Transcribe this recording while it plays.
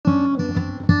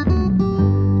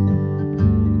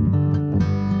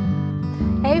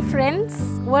friends,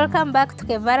 welcome back to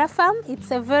Kevara Farm. It's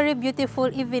a very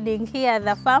beautiful evening here at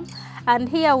the farm, and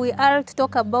here we are to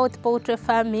talk about poultry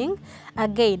farming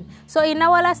again. So in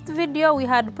our last video we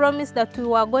had promised that we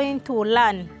were going to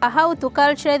learn how to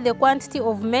calculate the quantity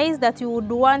of maize that you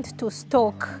would want to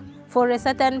stock for a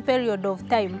certain period of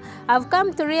time. I've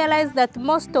come to realize that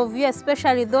most of you,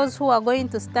 especially those who are going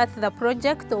to start the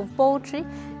project of poultry,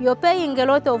 you're paying a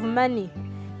lot of money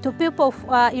to people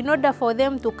in order for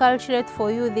them to calculate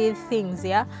for you these things,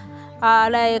 yeah?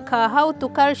 Like how to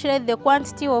calculate the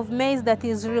quantity of maize that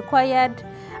is required.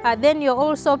 Then you're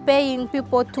also paying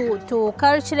people to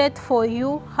calculate for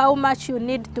you how much you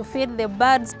need to feed the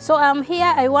birds. So I'm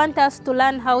here, I want us to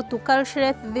learn how to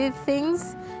calculate these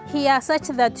things here such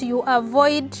that you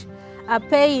avoid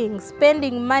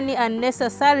spending money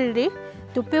unnecessarily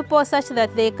to people such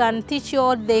that they can teach you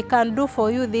or they can do for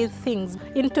you these things.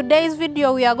 In today's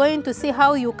video, we are going to see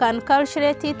how you can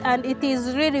calculate it, and it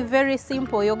is really very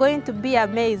simple. You're going to be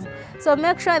amazed. So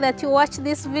make sure that you watch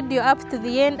this video up to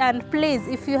the end, and please,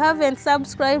 if you haven't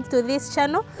subscribed to this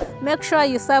channel, make sure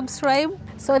you subscribe.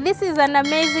 So this is an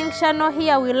amazing channel.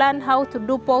 Here we learn how to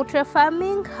do poultry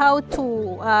farming, how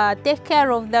to take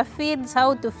care of the feeds,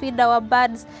 how to feed our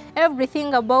birds,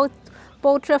 everything about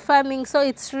poultry farming. So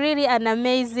it's really an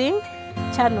amazing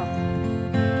channel.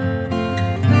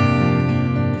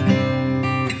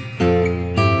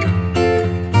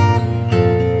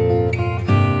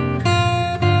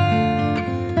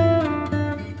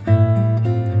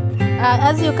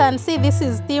 As you can see, this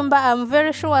is timber. I'm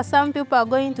very sure some people are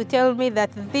going to tell me that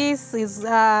this is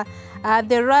the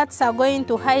rats are going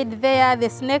to hide there, the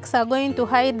snakes are going to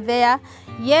hide there.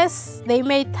 Yes, they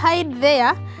may hide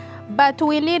there, but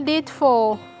we need it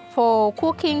for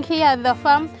cooking here at the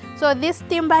farm. So this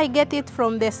timber, I get it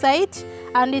from the site,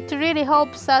 and it really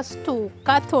helps us to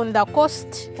cut on the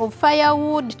cost of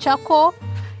firewood, charcoal.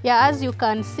 Yeah, as you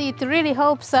can see, it really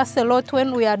helps us a lot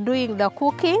when we are doing the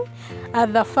cooking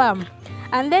at the farm.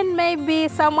 And then maybe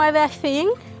some other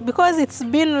thing, because it's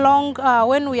been long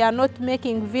when we are not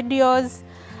making videos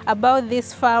about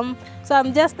this farm. So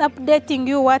I'm just updating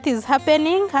you what is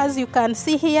happening. As you can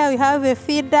see here, we have a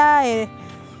feeder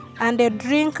and a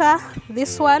drinker.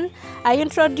 This one, I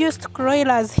introduced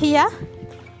broilers here,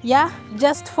 yeah,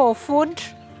 just for food.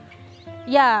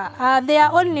 Yeah, there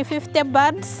are only 50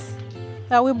 birds.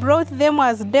 We brought them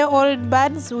as day-old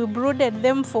birds. We brooded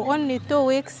them for only 2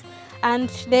 weeks, and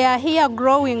they are here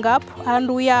growing up, and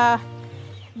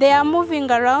they are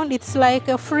moving around. It's like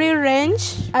a free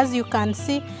range, as you can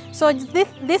see. So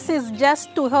this is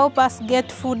just to help us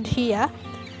get food here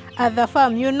at the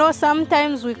farm. You know,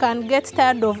 sometimes we can get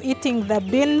tired of eating the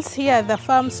beans here at the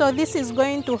farm. So this is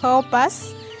going to help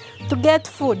us to get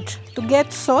food, to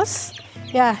get sauce.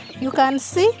 Yeah, you can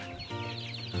see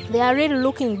they are really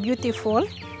looking beautiful.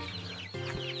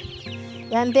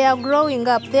 And they are growing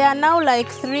up. They are now like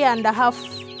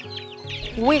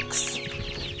 3.5 weeks.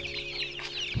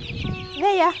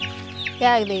 There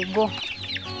they go.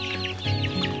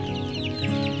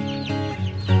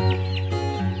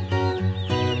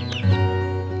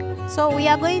 So we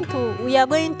are going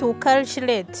to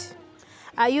calculate.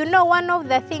 You know, one of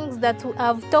the things that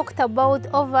I've talked about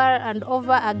over and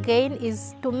over again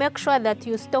is to make sure that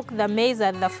you stock the maize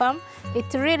at the farm.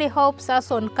 It really helps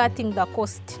us on cutting the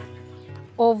cost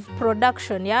of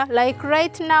production, yeah? Like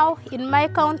right now in my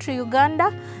country,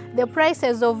 Uganda, the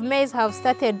prices of maize have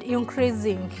started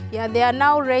increasing. Yeah, they are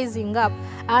now raising up.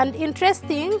 And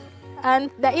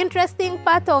the interesting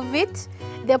part of it,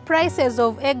 the prices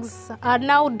of eggs are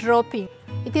now dropping.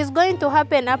 It is going to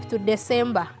happen up to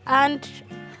December. And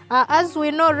as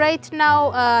we know right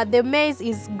now, the maize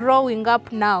is growing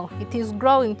up now. It is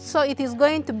growing. So it is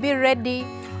going to be ready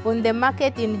on the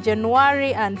market in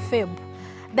January and February.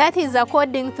 That is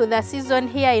according to the season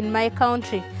here in my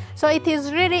country. So it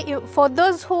is really, for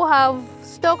those who have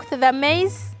stocked the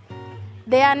maize,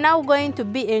 they are now going to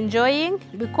be enjoying,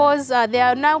 because they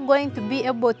are now going to be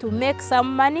able to make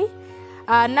some money.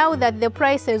 Now that the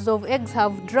prices of eggs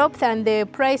have dropped and the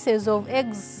prices of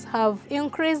eggs have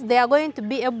increased, they are going to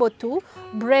be able to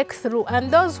break through.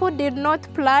 And those who did not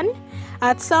plan,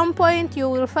 at some point you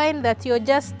will find that you're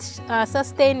just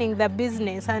sustaining the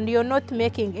business and you're not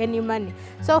making any money.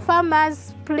 So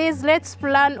farmers, please, let's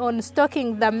plan on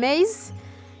stocking the maize.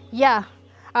 Yeah.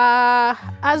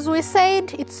 As we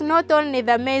said, it's not only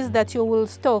the maize that you will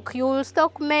stock. You will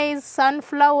stock maize,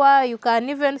 sunflower, you can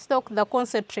even stock the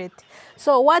concentrate.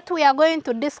 So what we are going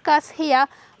to discuss here,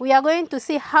 we are going to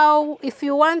see how, if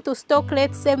you want to stock,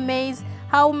 let's say maize,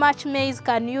 how much maize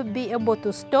can you be able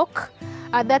to stock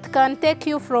that can take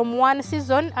you from one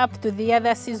season up to the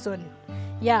other season.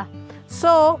 Yeah.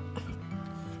 So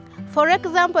For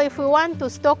example, if we want to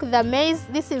stock the maize,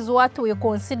 this is what we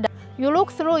consider. You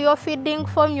look through your feeding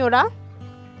formula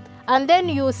and then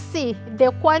you see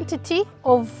the quantity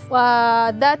of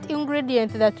that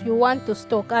ingredient that you want to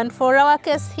stock. And for our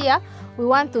case here, we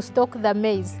want to stock the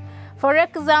maize. For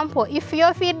example, if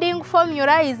your feeding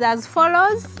formula is as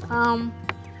follows,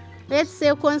 let's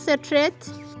say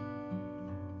concentrate,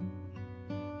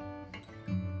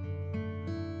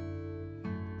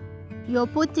 you're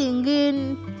putting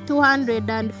in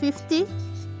 250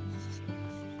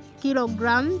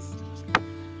 kilograms,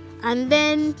 and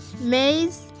then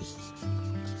maize,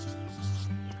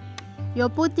 you're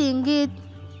putting it,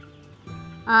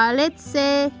 let's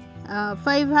say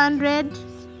 500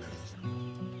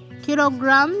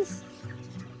 kilograms,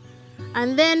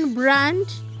 and then bran,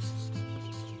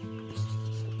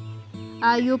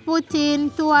 you put in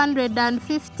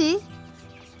 250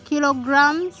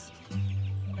 kilograms.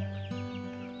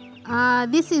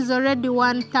 This is already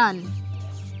 1 ton.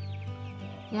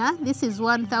 Yeah, this is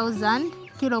 1,000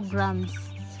 kilograms.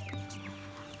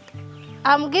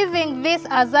 I'm giving this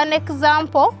as an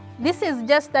example. This is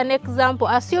just an example,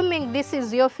 assuming this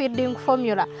is your feeding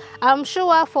formula. I'm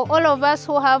sure for all of us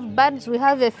who have birds, we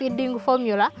have a feeding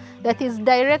formula that is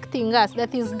directing us,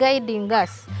 that is guiding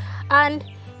us. And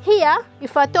here,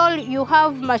 if at all you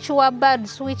have mature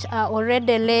birds which are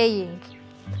already laying,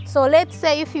 so let's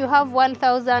say if you have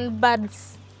 1,000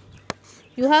 birds,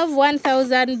 you have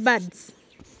 1,000 birds.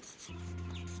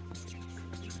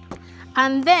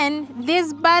 And then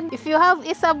this bird, if you have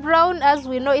Isa Brown, as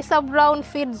we know, Isa Brown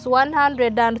feeds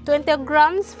 120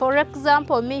 grams. For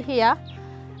example, me here,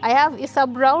 I have Isa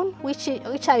Brown, which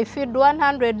I feed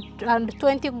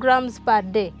 120 grams per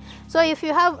day. So if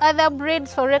you have other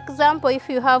breeds, for example, if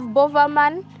you have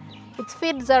Boverman, it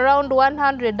feeds around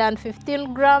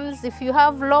 115 grams. If you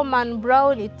have Lowman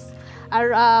Brown, it's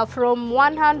from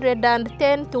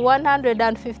 110 to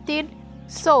 115.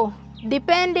 So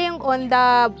depending on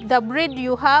the breed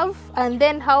you have and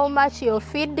then how much you're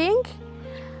feeding.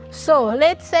 So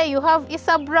let's say you have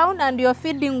Isa Brown and you're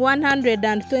feeding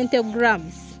 120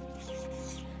 grams.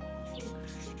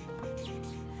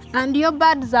 And your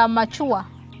birds are mature.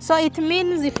 So it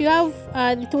means if you have,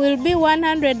 it will be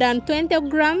 120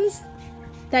 grams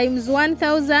times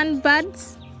 1,000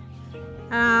 birds,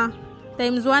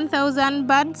 times 1,000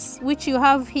 birds, which you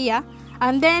have here.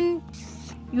 And then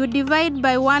you divide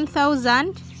by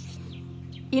 1,000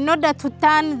 in order to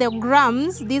turn the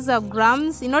grams, these are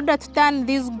grams, in order to turn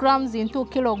these grams into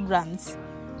kilograms.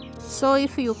 So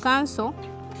if you cancel,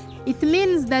 it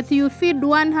means that you feed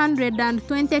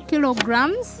 120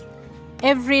 kilograms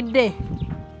every day.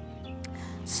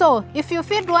 So if you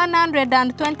feed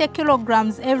 120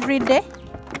 kilograms every day,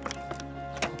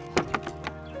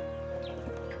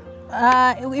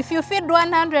 if you feed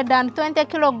 120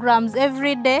 kilograms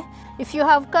every day, if you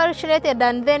have calculated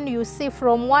and then you see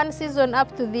from one season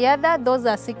up to the other, those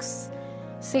are six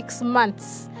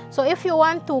months. So if you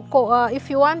want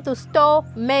to store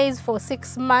maize for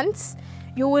 6 months,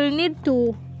 you will need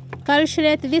to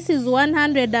calculate. This is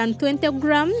 120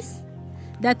 grams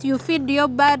that you feed your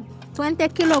bird, 20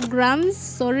 kilograms,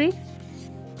 sorry,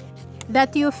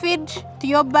 that you feed to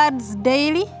your birds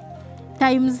daily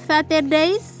times 30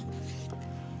 days.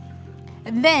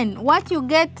 Then what you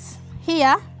get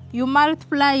here, you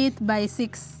multiply it by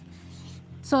 6.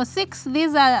 So 6,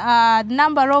 these are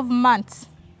number of months.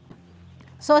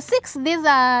 So 6, these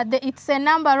are it's a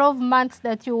number of months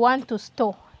that you want to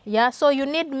store. Yeah, so you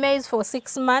need maize for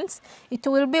 6 months. It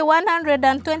will be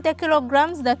 120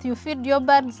 kilograms that you feed your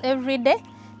birds every day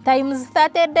times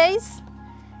 30 days.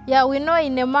 Yeah, we know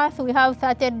in a month we have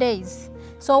 30 days.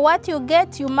 So what you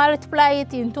get, you multiply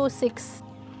it into 6.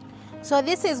 So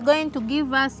this is going to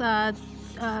give us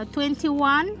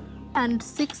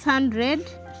 21,600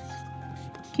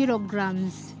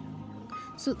 kilograms.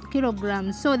 So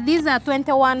these are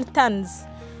 21 tons.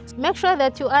 Make sure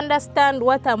that you understand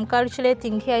what I'm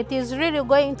calculating here. It is really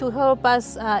going to help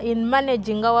us in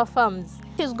managing our farms.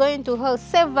 It is going to help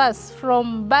save us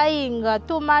from buying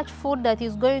too much food that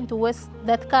is going to waste,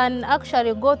 that can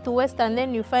actually go to waste, and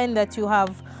then you find that you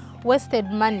have wasted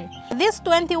money. These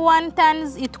 21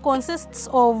 tons, it consists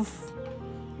of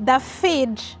the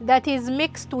feed that is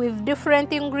mixed with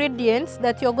different ingredients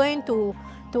that you're going to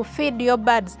feed your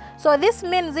birds. So this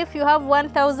means if you have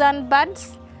 1,000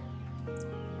 birds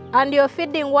and you're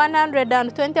feeding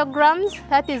 120 grams,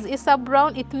 that is Isa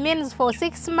Brown, it means for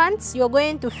 6 months you're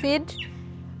going to feed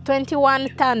 21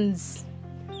 tons.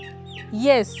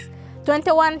 Yes,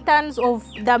 21 tons of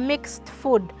the mixed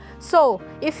food. So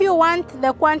if you want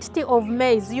the quantity of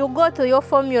maize, you go to your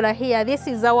formula here. This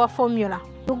is our formula.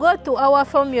 You go to our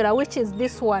formula, which is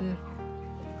this one.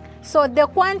 So the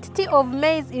quantity of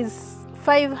maize is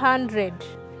 500.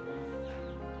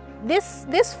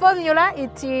 This formula,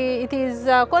 it is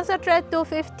concentrate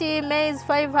 250, maize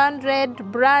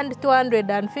 500, bran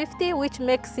 250, which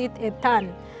makes it a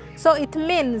ton. So it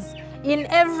means in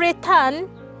every ton,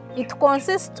 it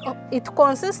consists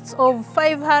of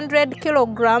 500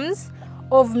 kilograms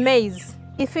of maize.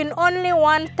 If in only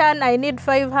 1 ton I need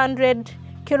 500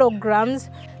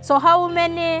 kilograms, so how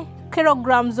many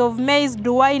kilograms of maize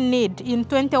do I need in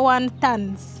 21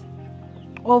 tons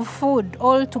of food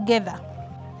altogether?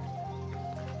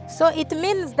 So it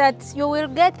means that you will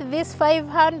get this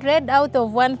 500 out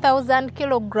of 1,000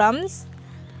 kilograms.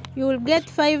 You will get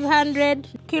 500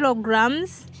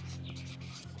 kilograms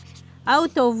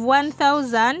out of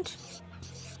 1,000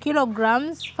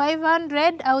 kilograms,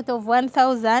 500 out of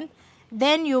 1,000.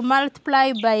 Then you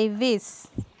multiply by this,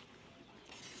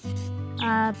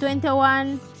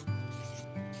 21.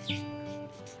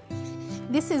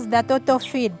 This is the total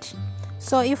feed.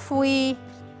 So if we'll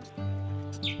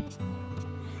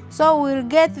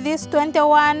get this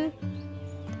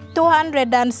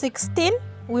 21,216.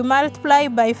 We multiply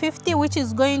by 50, which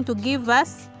is going to give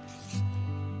us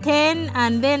 10,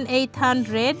 and then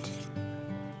 800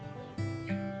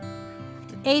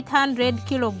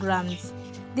 kilograms.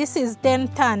 This is 10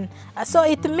 ton. So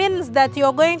it means that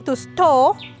you're going to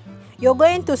stock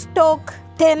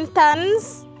 10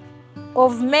 tons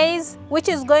of maize, which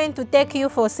is going to take you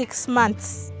for 6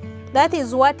 months. That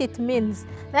is what it means.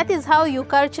 That is how you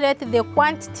calculate the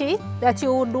quantity that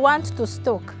you would want to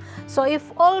stock. So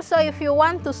if you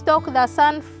want to stock the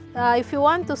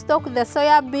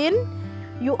soya bean,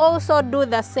 you also do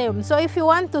the same. So if you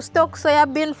want to stock soya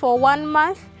bean for 1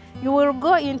 month, you will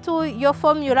go into your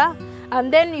formula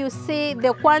and then you see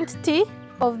the quantity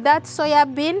of that soya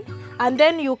bean, and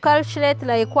then you calculate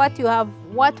like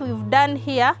what we've done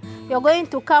here. You're going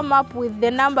to come up with the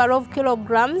number of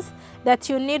kilograms that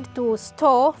you need to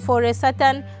store for a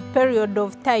certain period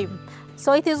of time.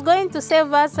 So it is going to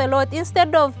save us a lot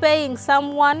instead of paying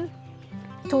someone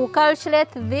to calculate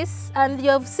this, and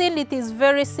you've seen it is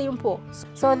very simple.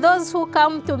 So those who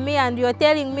come to me and you're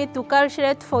telling me to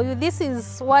calculate for you, this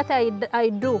is what I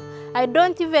do. I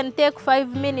don't even take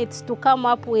 5 minutes to come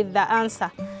up with the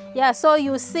answer. Yeah, so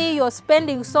you see you're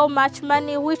spending so much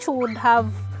money which would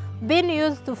have been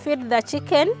used to feed the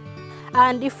chicken.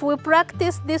 And if we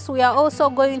practice this, we are also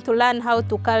going to learn how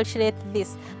to calculate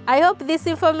this. I hope this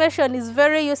information is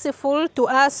very useful to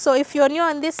us. So if you're new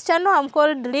on this channel, I'm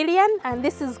called Lillian and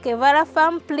this is Kevara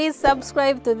Farm. Please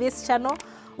subscribe to this channel.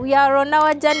 We are on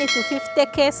our journey to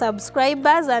 50K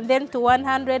subscribers and then to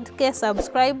 100K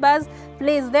subscribers.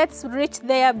 Please, let's reach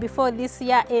there before this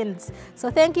year ends. So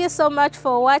thank you so much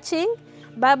for watching.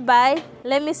 Bye-bye.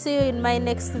 Let me see you in my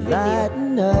next video.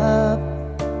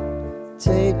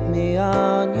 Take me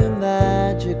on your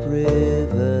magic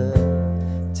river.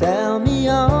 Tell me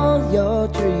all your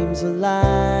dreams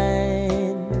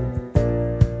align.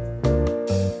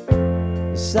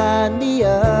 Sign me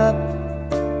up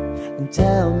and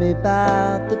tell me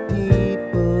about the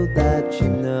people that you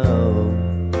know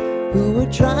who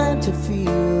are trying to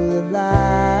feel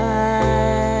alive.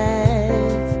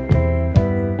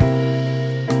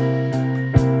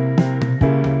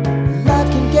 Life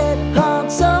can get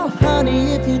hard, so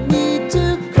honey, if you need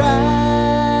to cry,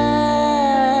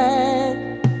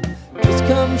 just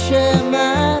come share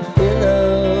my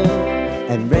pillow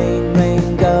and rain.